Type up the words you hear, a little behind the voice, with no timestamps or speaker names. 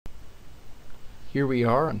Here we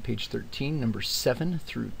are on page 13, number 7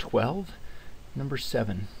 through 12. Number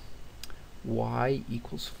 7, y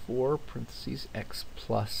equals 4 parentheses x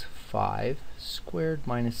plus 5 squared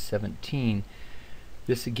minus 17.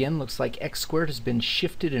 This again looks like x squared has been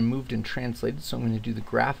shifted and moved and translated, so I'm going to do the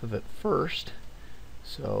graph of it first.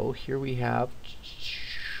 So here we have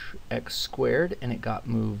x squared, and it got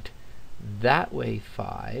moved that way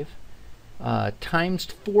 5 times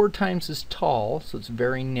 4 times as tall, so it's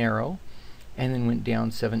very narrow, and then went down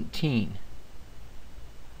 17.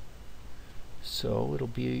 So it'll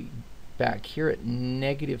be back here at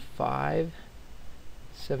negative 5,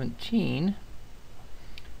 17,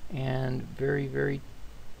 and very, very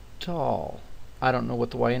tall. I don't know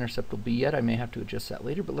what the y-intercept will be yet. I may have to adjust that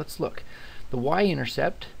later, but let's look. The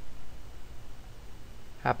y-intercept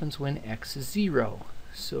happens when x is 0.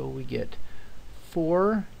 So we get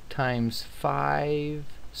 4 times 5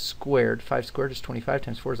 squared. 5 squared is 25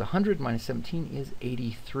 times 4 is 100 minus 17 is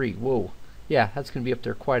 83. Whoa. Yeah, that's going to be up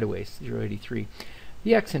there quite a ways, 0.83.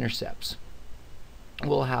 The x-intercepts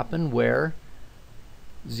will happen where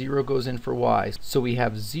 0 goes in for y. So we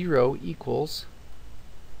have 0 equals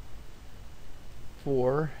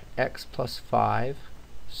 4x plus 5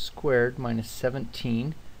 squared minus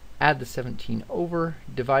 17. Add the 17 over,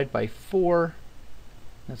 divide by 4.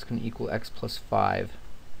 That's going to equal x plus 5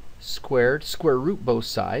 squared. Square root both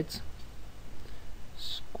sides.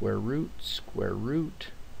 Square root,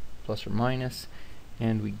 plus or minus,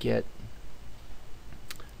 and we get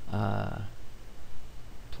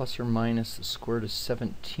plus or minus the square root of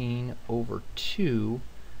 17 over 2,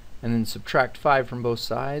 and then subtract 5 from both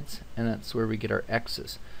sides, and that's where we get our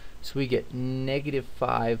x's. So we get negative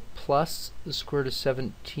 5 plus the square root of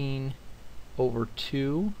 17 over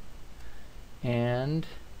 2, and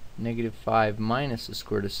negative 5 minus the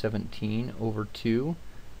square root of 17 over 2,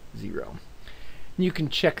 0. You can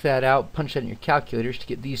check that out, punch that in your calculators to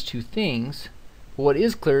get these two things. But what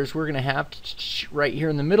is clear is we're going to have right here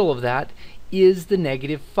in the middle of that is the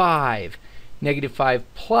negative 5. Negative 5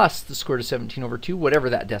 plus the square root of 17 over 2, whatever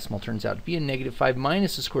that decimal turns out to be, and negative 5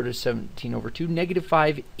 minus the square root of 17 over 2. Negative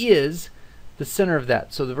 5 is the center of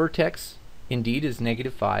that. So the vertex, indeed, is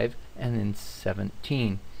negative 5 and then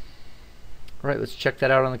 17. All right, let's check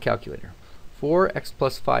that out on the calculator. 4x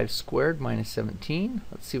plus 5 squared minus 17.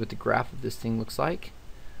 Let's see what the graph of this thing looks like.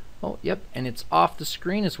 Oh, yep, and it's off the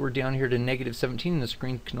screen as we're down here to negative 17, and the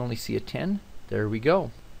screen can only see a 10. There we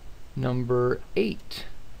go. Number 8.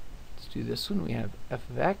 Let's do this one. We have f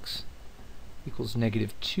of x equals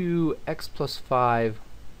negative 2x plus 5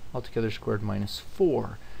 altogether squared minus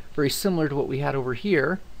 4. Very similar to what we had over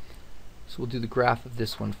here. So we'll do the graph of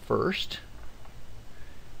this one first.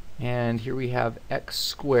 And here we have x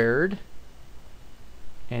squared,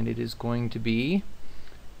 and it is going to be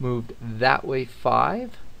moved that way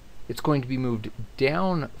 5. It's going to be moved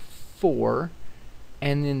down 4,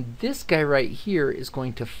 and then this guy right here is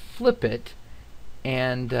going to flip it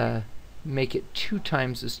and make it 2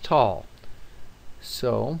 times as tall.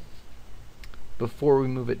 So before we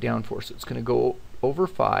move it down 4, so it's going to go over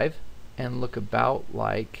 5 and look about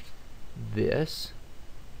like this,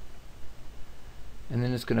 and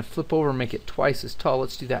then it's going to flip over and make it twice as tall.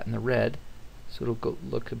 Let's do that in the red. So it'll go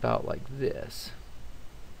look about like this.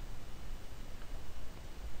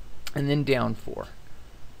 And then down 4.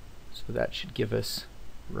 So that should give us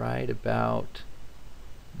right about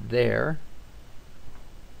there.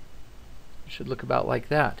 It should look about like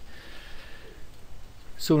that.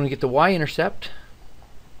 So when we get the y-intercept,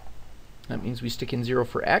 that means we stick in 0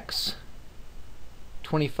 for x.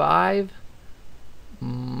 25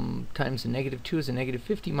 times a negative 2 is a negative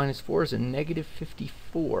 50, minus 4 is a negative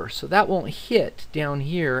 54. So that won't hit down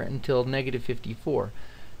here until negative 54.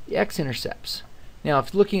 The x-intercepts. Now,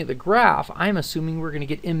 if looking at the graph, I'm assuming we're going to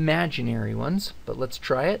get imaginary ones, but let's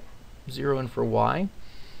try it. 0 in for y.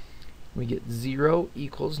 We get 0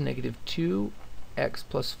 equals negative 2x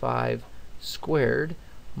plus 5 squared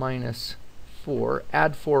minus 4.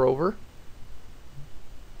 Add 4 over.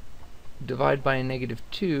 Divide by a negative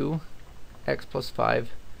 2. X plus 5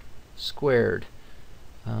 squared.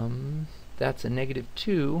 That's a negative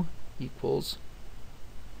 2 equals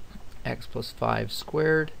x plus 5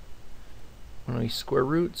 squared. When we square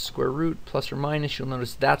root, plus or minus, you'll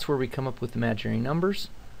notice that's where we come up with imaginary numbers.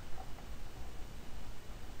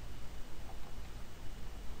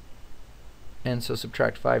 And so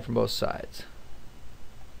subtract 5 from both sides.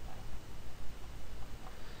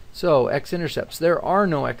 So x-intercepts. There are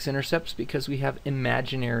no x-intercepts because we have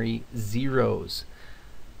imaginary zeros.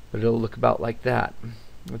 But it'll look about like that.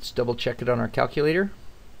 Let's double check it on our calculator.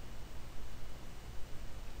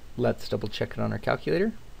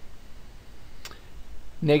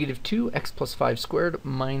 Negative 2, x plus 5 squared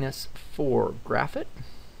minus 4. Graph it.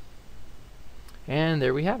 And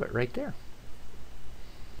there we have it right there.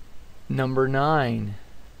 Number 9,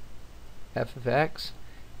 f of x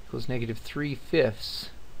equals negative 3/5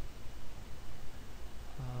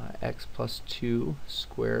 x plus 2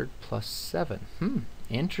 squared plus 7.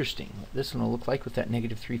 Interesting what this one will look like with that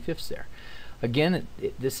negative 3/5 there. Again,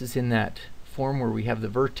 this is in that form where we have the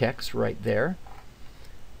vertex right there.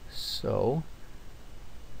 So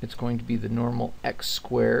it's going to be the normal x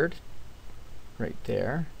squared right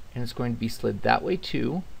there, and it's going to be slid that way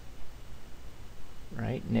too,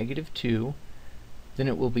 right, negative 2. Then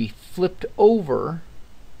it will be flipped over.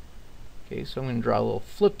 Okay, so I'm going to draw a little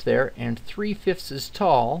flip there, and 3/5 is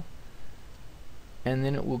tall, and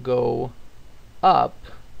then it will go up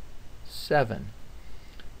 7.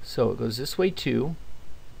 So it goes this way too,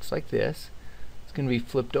 looks like this. It's going to be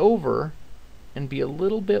flipped over and be a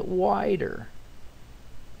little bit wider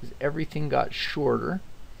because everything got shorter,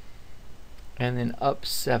 and then up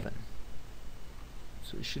 7.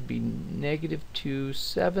 So it should be negative 2,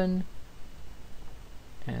 7,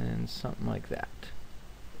 and something like that,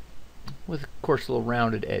 with of course a little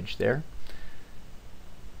rounded edge there.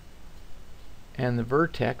 And the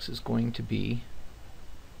vertex is going to be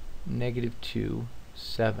negative 2,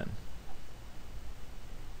 7.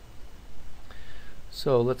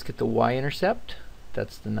 So let's get the y-intercept.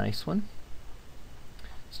 That's the nice one.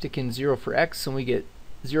 Stick in 0 for x, and we get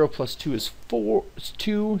 0 plus 2 is 4.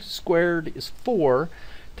 2 squared is 4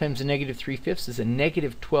 times a negative 3/5 is a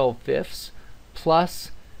negative 12/5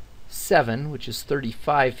 plus 7, which is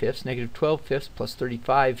 35/5. Negative 12/5 plus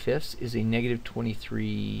 35/5 is a negative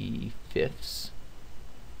 23/5.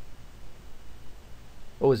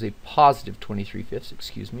 Oh, is a positive 23/5,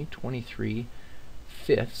 excuse me,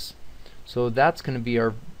 23/5. So that's going to be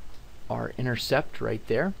our intercept right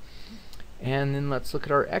there. And then let's look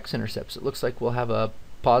at our x-intercepts. It looks like we'll have a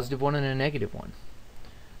positive one and a negative one.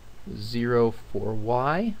 0 for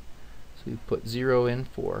y. So we put 0 in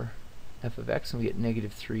for f of x, and we get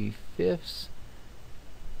negative 3/5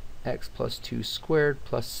 x plus 2 squared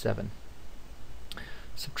plus 7.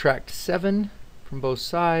 Subtract 7 from both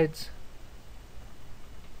sides,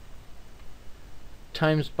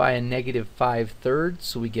 times by a negative 5/3,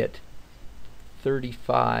 so we get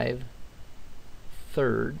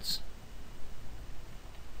 35/3.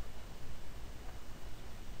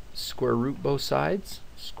 Square root both sides,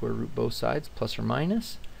 plus or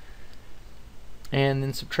minus, and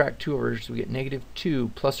then subtract 2 over, so we get negative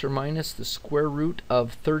 2 plus or minus the square root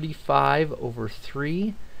of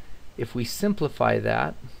 35/3. If we simplify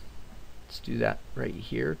that, let's do that right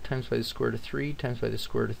here, times by the square root of 3 times by the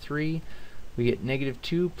square root of 3, we get negative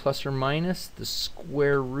 2 plus or minus the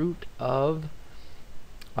square root of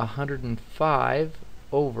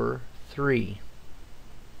 105/3.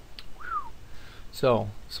 So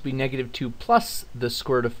this will be negative 2 plus the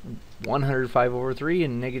square root of 105/3,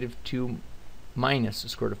 and negative 2 minus the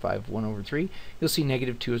square root of 1/3. You'll see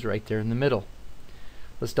negative 2 is right there in the middle.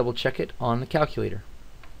 Let's double check it on the calculator.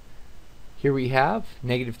 Here we have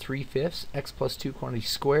negative 3/5 x plus 2 quantity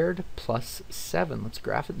squared plus 7. Let's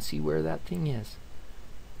graph it and see where that thing is.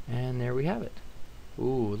 And there we have it.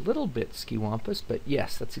 Ooh, a little bit skiwampus, but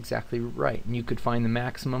yes, that's exactly right. And you could find the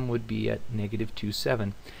maximum would be at negative 2,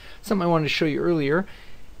 7. Something I wanted to show you earlier,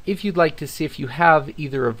 if you'd like to see if you have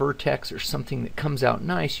either a vertex or something that comes out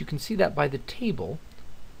nice, you can see that by the table.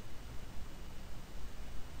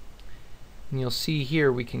 And you'll see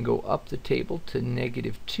here we can go up the table to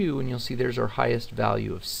negative 2, and you'll see there's our highest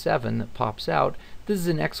value of 7 that pops out. This is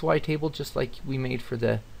an XY table just like we made for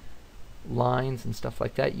the lines and stuff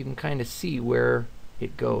like that. You can kind of see where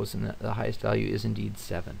it goes, and the highest value is indeed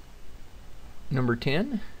 7. Number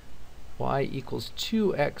 10, y equals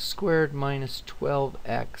 2x squared minus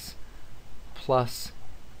 12x plus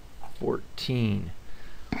 14.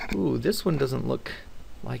 Ooh, this one doesn't look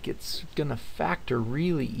like it's going to factor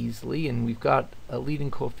really easily, and we've got a leading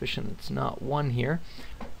coefficient that's not 1 here.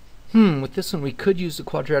 With this one we could use the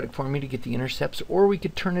quadratic formula to get the intercepts, or we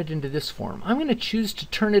could turn it into this form. I'm going to choose to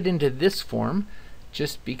turn it into this form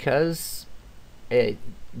just because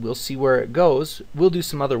we'll see where it goes. We'll do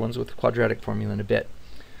some other ones with the quadratic formula in a bit.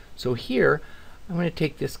 So here I'm going to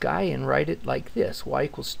take this guy and write it like this: y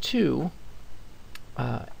equals 2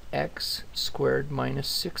 x squared minus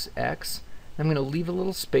 6x. I'm going to leave a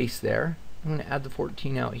little space there. I'm going to add the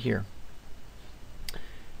 14 out here.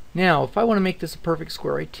 Now, if I want to make this a perfect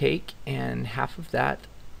square, I take, and half of that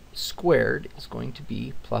squared is going to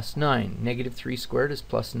be plus 9. Negative 3 squared is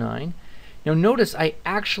plus 9. Now notice I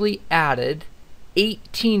actually added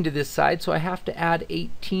 18 to this side, so I have to add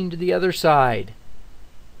 18 to the other side.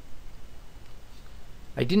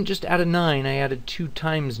 I didn't just add a 9, I added 2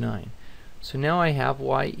 times 9. So now I have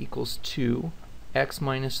y equals 2 x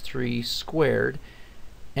minus 3 squared,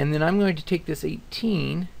 and then I'm going to take this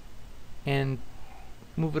 18 and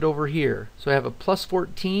move it over here. So I have a plus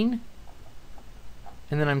 14,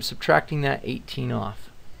 and then I'm subtracting that 18 off.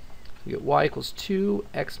 So we get y equals 2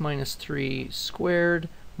 x minus 3 squared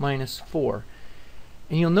minus 4.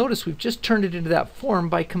 And you'll notice we've just turned it into that form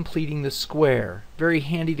by completing the square. Very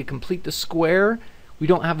handy to complete the square. We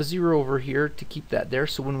don't have a 0 over here to keep that there,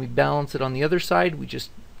 so when we balance it on the other side, we just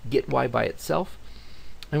get y by itself.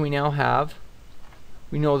 And we now have,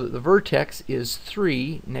 we know that the vertex is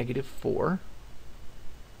 3, negative 4.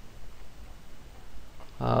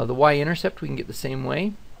 The y-intercept we can get the same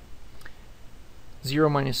way. 0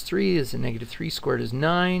 minus 3 is a negative 3 squared is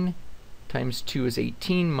 9, times 2 is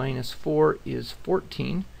 18, minus 4 is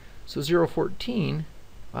 14. So 0, 14,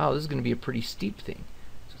 wow, this is going to be a pretty steep thing.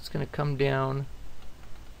 So it's going to come down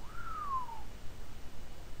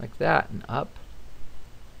like that and up.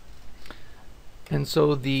 And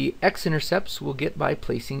so the x-intercepts we'll get by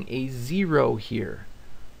placing a 0 here.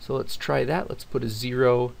 So let's try that. Let's put a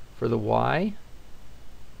 0 for the y.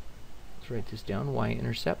 Let's write this down,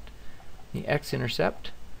 y-intercept. The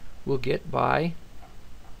x-intercept we'll get by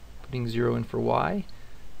putting 0 in for y.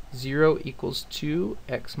 0 equals 2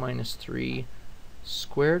 x minus 3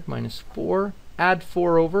 squared minus 4. Add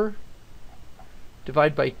 4 over.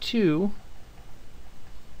 Divide by 2.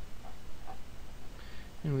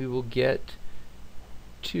 And we will get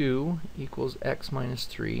 2 equals x minus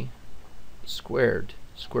 3 squared.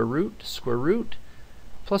 Square root,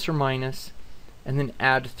 plus or minus, and then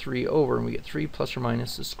add 3 over, and we get 3 plus or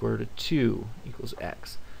minus the square root of 2 equals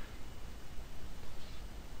x.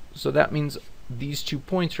 So that means these 2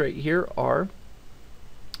 points right here are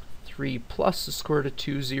 3 plus the square root of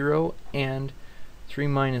 2, 0, and 3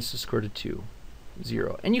 minus the square root of 2,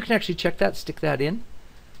 0. And you can actually check that, stick that in.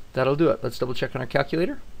 That'll do it. Let's double check on our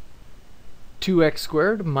calculator. 2x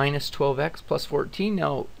squared minus 12x plus 14.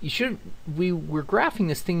 Now, we were graphing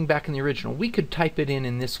this thing back in the original. We could type it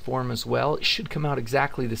in this form as well. It should come out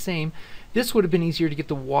exactly the same. This would have been easier to get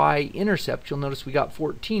the y-intercept. You'll notice we got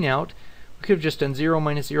 14 out. We could have just done 0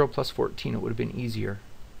 minus 0 plus 14. It would have been easier.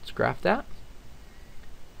 Let's graph that.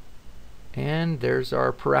 And there's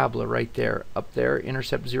our parabola right there. Up there,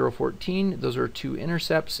 intercept 0, 14. Those are 2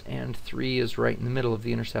 intercepts, and 3 is right in the middle of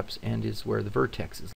the intercepts and is where the vertex is.